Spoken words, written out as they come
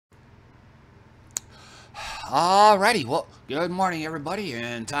Alrighty, well, good morning everybody,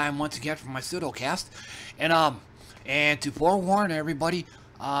 and time once again for my Pseudocast. And to forewarn everybody,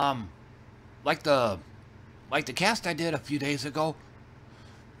 like the cast I did a few days ago,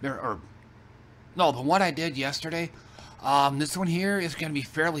 no, the one I did yesterday, this one here is gonna be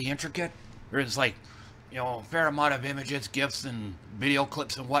fairly intricate. There's like, a fair amount of images, GIFs, and video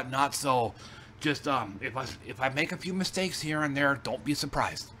clips and whatnot, so just, if I make a few mistakes here and there, don't be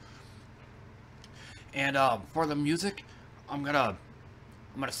surprised. And for the music, I'm gonna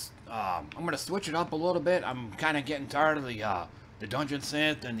switch it up a little bit. I'm kind of getting tired of the dungeon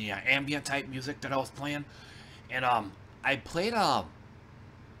synth and the ambient type music that I was playing. And I played an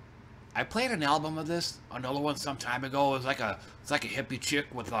album of this, another one some time ago. It's like a hippie chick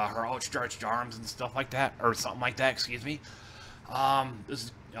with her outstretched arms and stuff like that, or something like that. Excuse me. This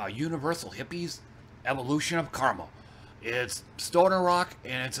is Universal Hippies, Evolution of Karma. It's stoner rock,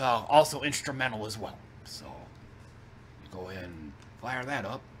 and it's also instrumental as well. So, go ahead and fire that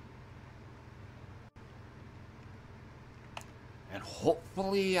up. And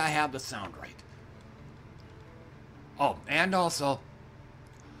hopefully I have the sound right. Oh, and also,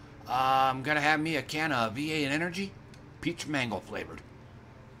 I'm going to have me a can of V8 Energy, peach mango flavored.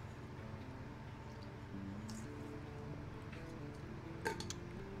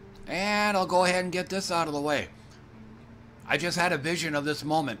 And I'll go ahead and get this out of the way. I just had a vision of this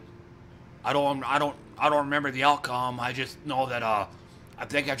moment. I don't remember the outcome. I just know that I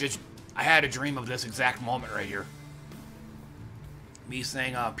think I had a dream of this exact moment right here. Me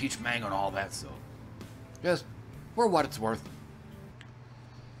saying peach mango and all that, so just for what it's worth.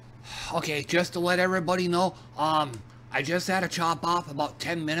 Okay, just to let everybody know, I just had to chop off about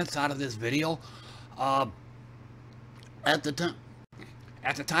 10 minutes out of this video. At the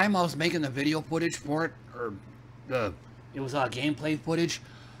time I was making the video footage for it, or it was gameplay footage.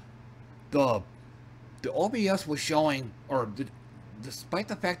 The OBS was showing, despite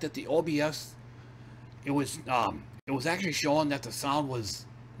the fact that the OBS, it was actually showing that the sound was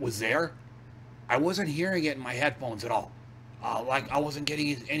there. I wasn't hearing it in my headphones at all. Like I wasn't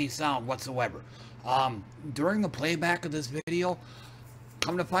getting any sound whatsoever. During the playback of this video,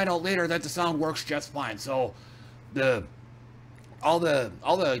 come to find out later that the sound works just fine. So all the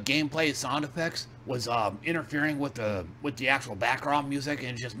gameplay sound effects was interfering with the actual background music,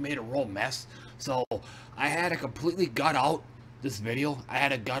 and just made a real mess. So I had to completely gut out this video. I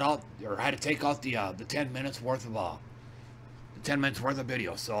had to take out the 10 minutes worth of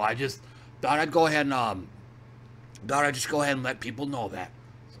video. So I just thought I'd go ahead and let people know that.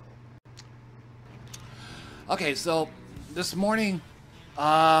 Okay, so this morning,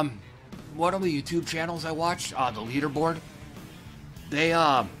 one of the YouTube channels I watched, the Leaderboard,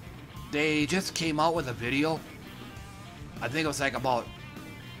 they just came out with a video. I think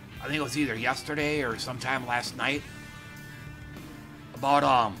it was either yesterday or sometime last night, about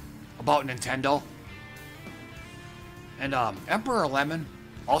Nintendo. And Emperor Lemon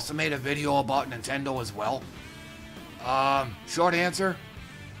also made a video about Nintendo as well. Short answer,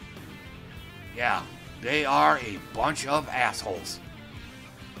 yeah, they are a bunch of assholes.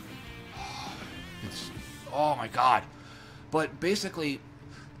 Oh my god. But basically,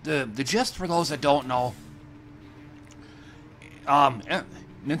 the gist for those that don't know,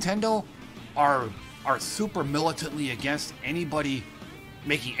 Nintendo are super militantly against anybody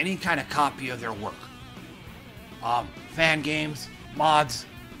making any kind of copy of their work. Fan games, mods,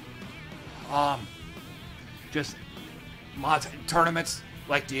 just mods, tournaments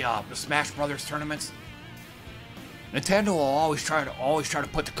like the Smash Brothers tournaments. Nintendo will always try to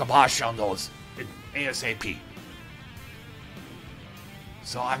put the kibosh on those ASAP.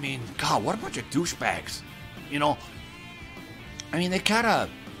 So I mean, God, what a bunch of douchebags, I mean, I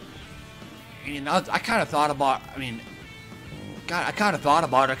kind of thought about.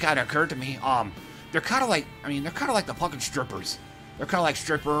 It kind of occurred to me. They're kind of like the fucking strippers. They're kind of like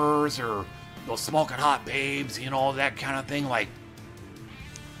strippers, or those smoking hot babes, that kind of thing. Like,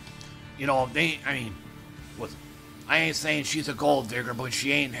 I ain't saying she's a gold digger, but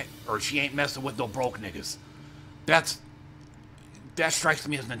she ain't messing with no broke niggas. That strikes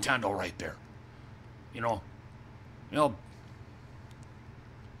me as Nintendo right there.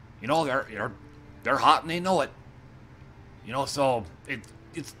 They're hot and they know it. So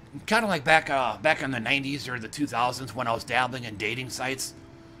it's kind of like back in the 90s or the 2000s when I was dabbling in dating sites.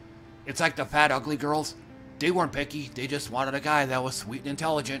 It's like the fat ugly girls. They weren't picky. They just wanted a guy that was sweet and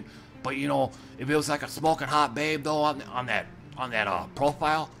intelligent. But if it was like a smoking hot babe though on that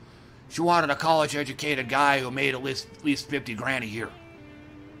profile, she wanted a college educated guy who made at least 50 grand a year.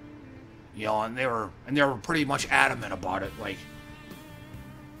 And they were pretty much adamant about it, like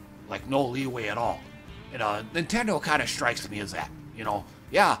no leeway at all. Nintendo kind of strikes me as that, you know.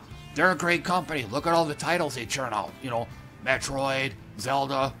 Yeah, they're a great company. Look at all the titles they churn out, you know. Metroid,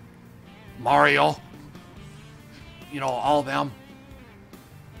 Zelda, Mario, you know, all of them.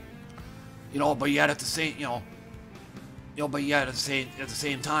 You know, but yet at the same, but yet at the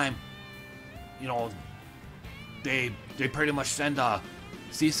same time, you know, they pretty much send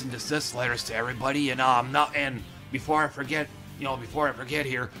cease and desist letters to everybody. And before I forget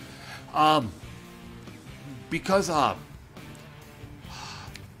here, because hang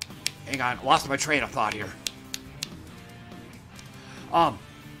on, lost my train of thought here.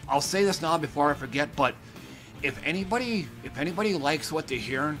 I'll say this now before I forget, but if anybody likes what they're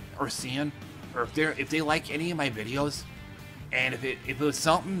hearing or seeing, or if they like any of my videos, and if it was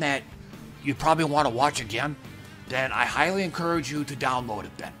something that you probably want to watch again, then I highly encourage you to download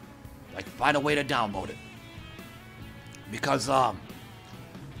it then. Like, find a way to download it. Because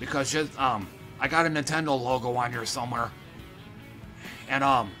just, I got a Nintendo logo on here somewhere. And,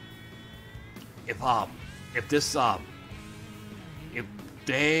 if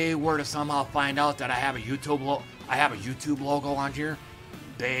they were to somehow find out that I have a YouTube logo on here,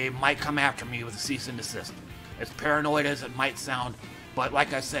 they might come after me with a cease and desist. As paranoid as it might sound, but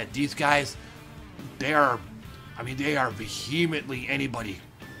like I said, these guys, they are vehemently anybody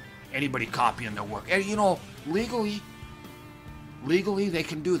copying their work. And you know, legally they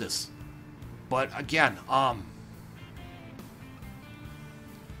can do this. But again, I'm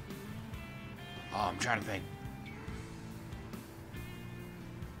trying to think.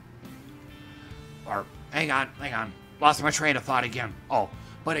 Or hang on. Lost my train of thought again. Oh,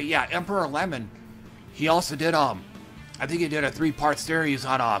 but yeah, Emperor Lemon, he also did I think he did a 3-part series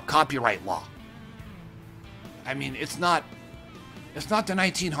on copyright law. I mean, it's not the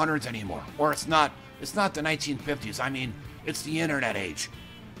 1900s anymore, or it's not the 1950s. I mean, it's the internet age,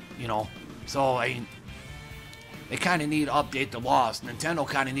 you know. So I mean, they kind of need to update the laws. Nintendo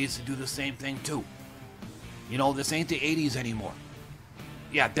kind of needs to do the same thing too. You know, this ain't the 80s anymore.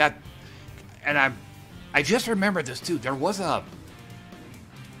 Yeah, and I just remembered this too. There was I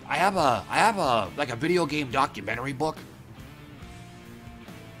have a like a video game documentary book.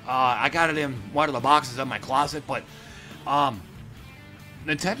 I got it in one of the boxes of my closet, but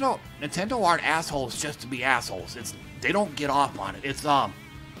Nintendo aren't assholes just to be assholes. They don't get off on it. It's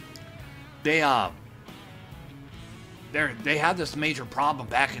they had this major problem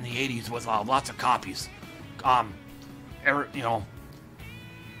back in the 80s with lots of copies. You know,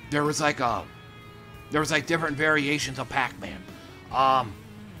 there was like different variations of Pac-Man.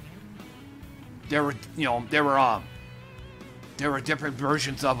 There were different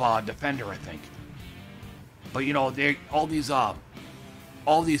versions of Defender, I think. But you know, all these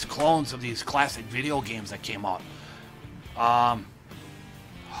clones of these classic video games that came out. Oh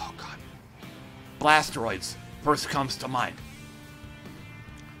god, Blasteroids first comes to mind.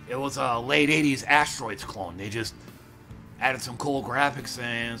 It was a late 80s Asteroids clone. They just added some cool graphics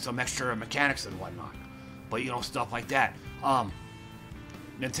and some extra mechanics and whatnot. But you know, stuff like that.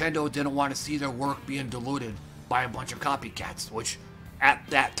 Nintendo didn't want to see their work being diluted by a bunch of copycats, which at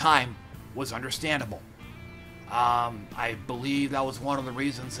that time was understandable. I believe that was one of the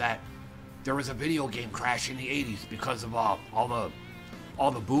reasons that there was a video game crash in the 80s because of all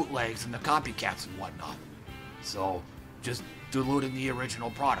the bootlegs and the copycats and whatnot. So just diluting the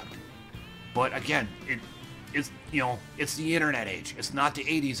original product. But again, it's the internet age. It's not the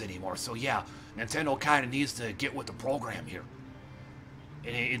 80s anymore. So yeah, Nintendo kind of needs to get with the program here.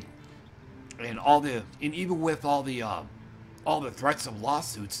 And even with all the threats of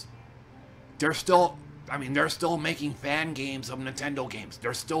lawsuits, they're still making fan games of Nintendo games.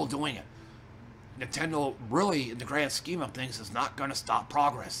 They're still doing it. Nintendo really, in the grand scheme of things, is not going to stop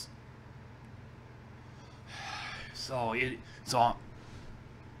progress. So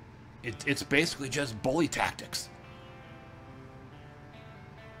it's basically just bully tactics.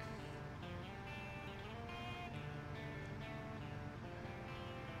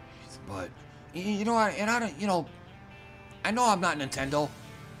 But you know, I know I'm not Nintendo,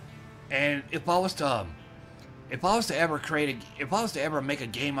 and if I was to ever make a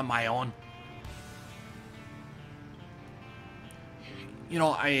game of my own, you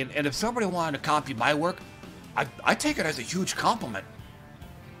know, and if somebody wanted to copy my work, I take it as a huge compliment.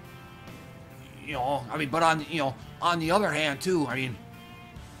 You know, I mean, but on the other hand too, I mean,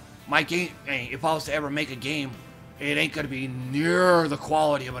 my game, if I was to ever make a game, it ain't gonna be near the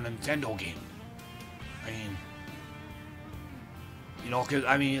quality of a Nintendo game. I mean, you know, cause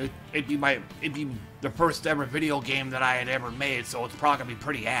I mean, it'd be the first ever video game that I had ever made, so it's probably gonna be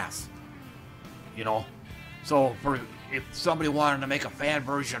pretty ass. You know, so if somebody wanted to make a fan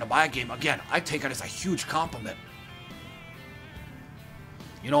version of my game, again, I take it as a huge compliment.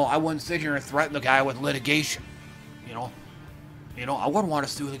 You know, I wouldn't sit here and threaten the guy with litigation. You know, I wouldn't want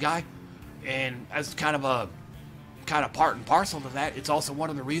to sue the guy, and as kind of part and parcel to that, it's also one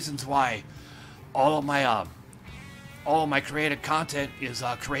of the reasons why all of my creative content is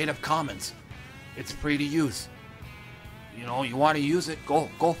Creative Commons. It's free to use. You know, you want to use it, go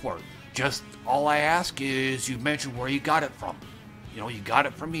for it. Just all I ask is you mention where you got it from. You know, you got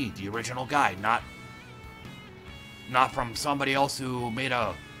it from me, the original guy, not from somebody else who made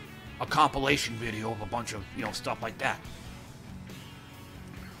a compilation video of a bunch of, you know, stuff like that.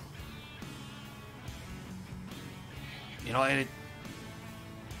 You know, and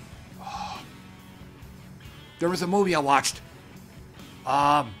there was a movie I watched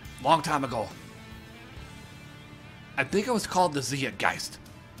long time ago. I think it was called The Zeitgeist.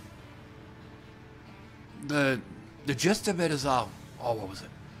 The gist of it is what was it?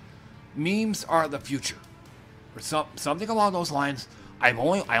 Memes are the future, or something along those lines. I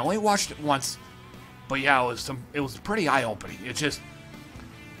only watched it once, but yeah, it was pretty eye opening. It's just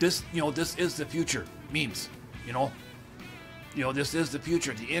this is the future. Memes, you know, this is the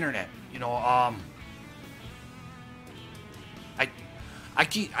future. The internet, you know. I'm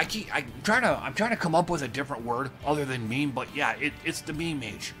trying to come up with a different word other than meme, but yeah, it's the meme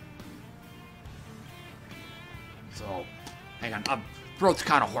age. So, hang on, throat's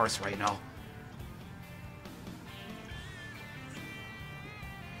kind of hoarse right now.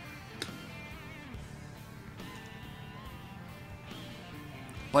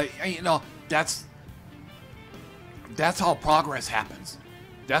 But you know, that's how progress happens.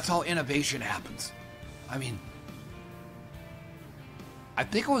 That's how innovation happens. I mean, I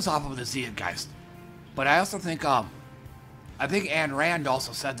think it was off of the Zeitgeist, but I also think Ayn Rand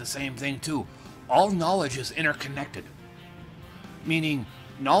also said the same thing too. All knowledge is interconnected, meaning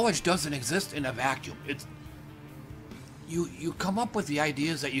knowledge doesn't exist in a vacuum. It's you come up with the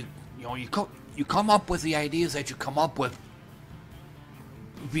ideas that you come up with the ideas that you come up with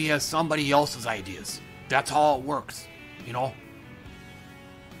via somebody else's ideas. That's how it works, you know.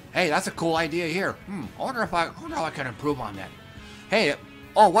 Hey, that's a cool idea here. I wonder how I can improve on that. Hey,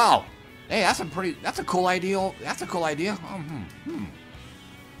 oh wow. Hey, that's a cool idea. That's a cool idea.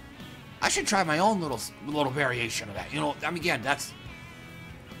 I should try my own little variation of that. You know, I mean, again, that's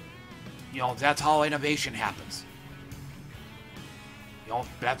how innovation happens. You know,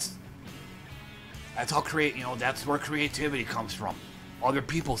 that's how that's where creativity comes from. Other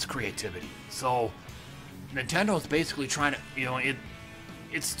people's creativity. So Nintendo's basically trying to, you know,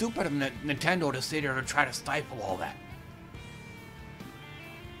 it's stupid of Nintendo to sit here and try to stifle all that.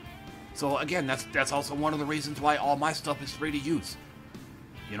 So again, that's also one of the reasons why all my stuff is free to use.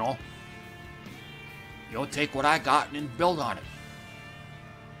 You know, take what I got and build on it.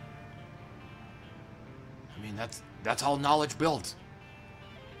 I mean, that's how knowledge builds.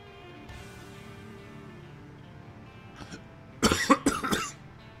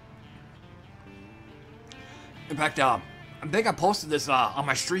 In fact, I think I posted this on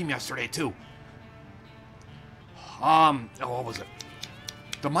my stream yesterday too. What was it?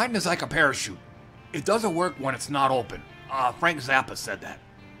 The mind is like a parachute. It doesn't work when it's not open. Frank Zappa said that.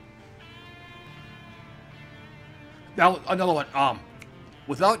 Now, another one.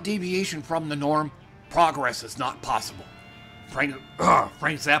 Without deviation from the norm, progress is not possible. Frank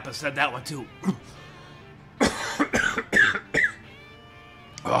Zappa said that one too.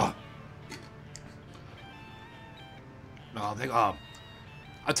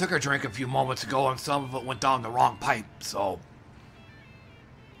 I took a drink a few moments ago and some of it went down the wrong pipe, so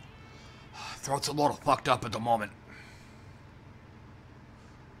throat's a little fucked up at the moment.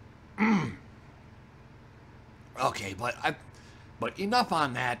 Okay, but enough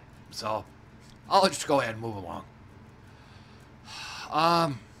on that, so I'll just go ahead and move along.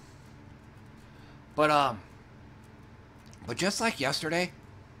 But just like yesterday,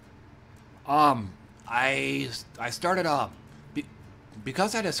 I started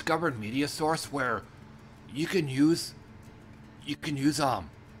because I discovered media source where you can use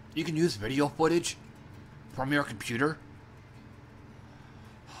video footage from your computer.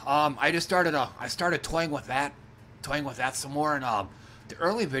 I started toying with that some more, and the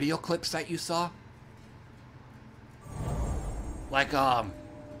early video clips that you saw, like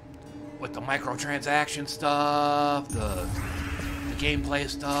with the microtransaction stuff, the gameplay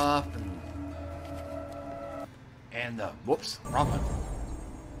stuff, and the whoops, wrong one,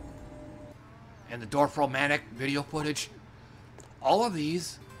 and the Dorfromantic video footage. All of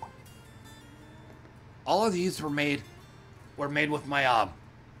these were made with my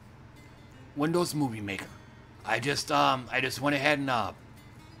Windows Movie Maker. I just went ahead and I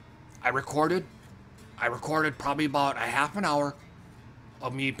recorded probably about a half an hour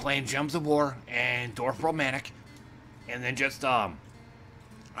of me playing Gems of War and Dwarf Romantic, and then just I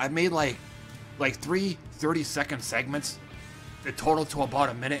made like 3 30-second segments that total to about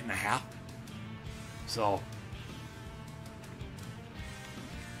a minute and a half. So,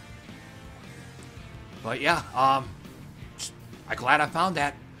 but yeah, I'm glad I found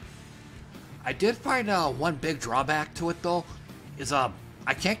that. I did find one big drawback to it though, is I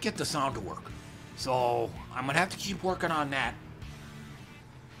can't get the sound to work. So I'm gonna have to keep working on that.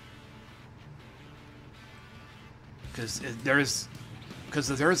 Because there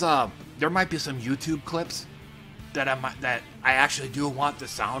might be some YouTube clips that I actually do want the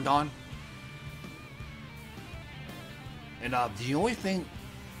sound on. And the only thing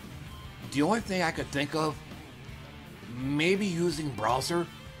I could think of, maybe using browser,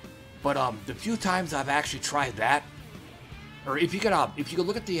 but the few times I've actually tried that, or if you could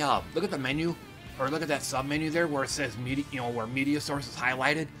look at the menu, or look at that sub menu there where it says media, where media source is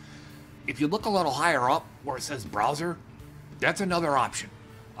highlighted. If you look a little higher up where it says browser, that's another option.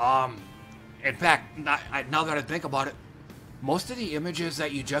 In fact, now that I think about it, most of the images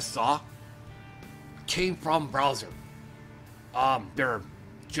that you just saw came from browser. They're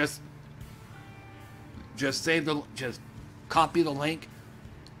just copy the link,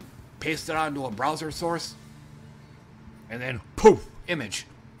 paste it onto a browser source, and then poof, image.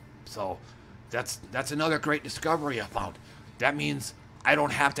 So that's another great discovery I found. That means I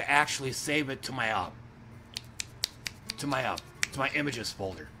don't have to actually save it to my images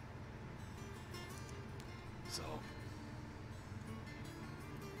folder. So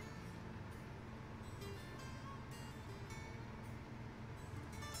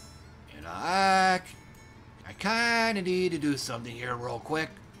and I kind of need to do something here real quick.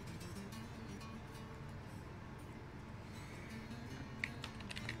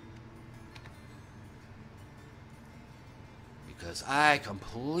 Because I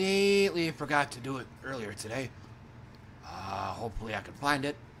completely forgot to do it earlier today. Hopefully I can find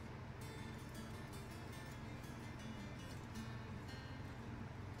it.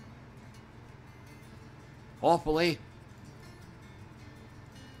 Hopefully.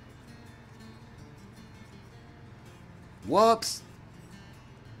 Whoops.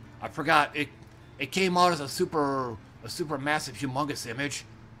 I forgot. It came out as a super massive, humongous image.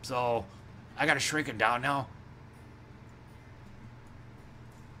 So I gotta shrink it down now.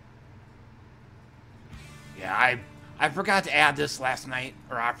 Yeah, I forgot to add this last night,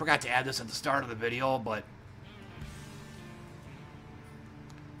 or I forgot to add this at the start of the video, but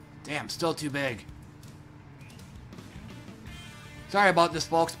damn, still too big. Sorry about this,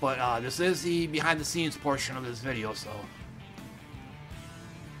 folks, but this is the behind-the-scenes portion of this video, so.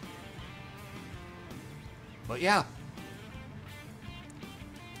 But yeah.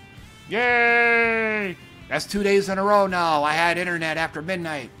 Yay! That's 2 days in a row now. I had internet after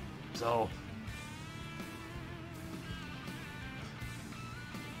midnight, so.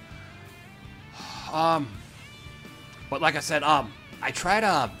 But like I said, I tried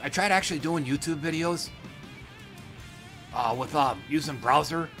actually doing YouTube videos with using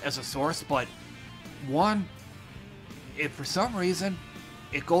browser as a source, but if for some reason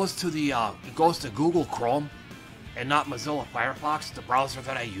it goes to Google Chrome and not Mozilla Firefox, the browser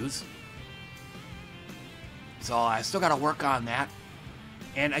that I use. So I still got to work on that.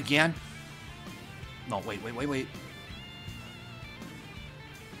 And again, no, wait.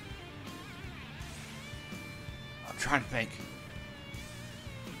 I'm trying to think.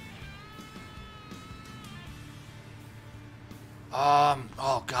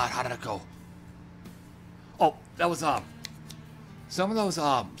 Oh God, how did it go? Oh, that was some of those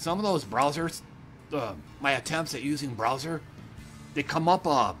browsers, my attempts at using browser, they come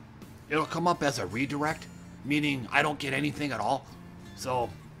up it'll come up as a redirect, meaning I don't get anything at all. So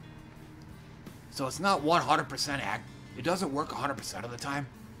it's not 100% it doesn't work 100% of the time.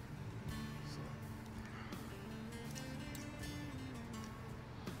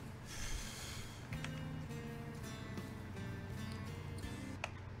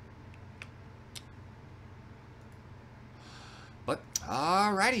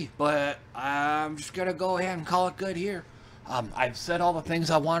 Alrighty, but I'm just gonna go ahead and call it good here. I've said all the things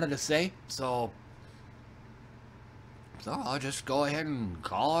I wanted to say, so I'll just go ahead and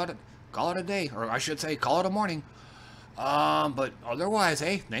call it a day, or I should say call it a morning. But otherwise,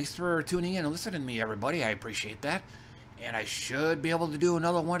 hey, thanks for tuning in and listening to me, everybody. I appreciate that, and I should be able to do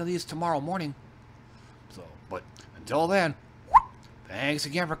another one of these tomorrow morning. So, but until then, thanks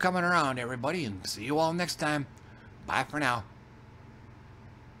again for coming around, everybody, and see you all next time. Bye for now.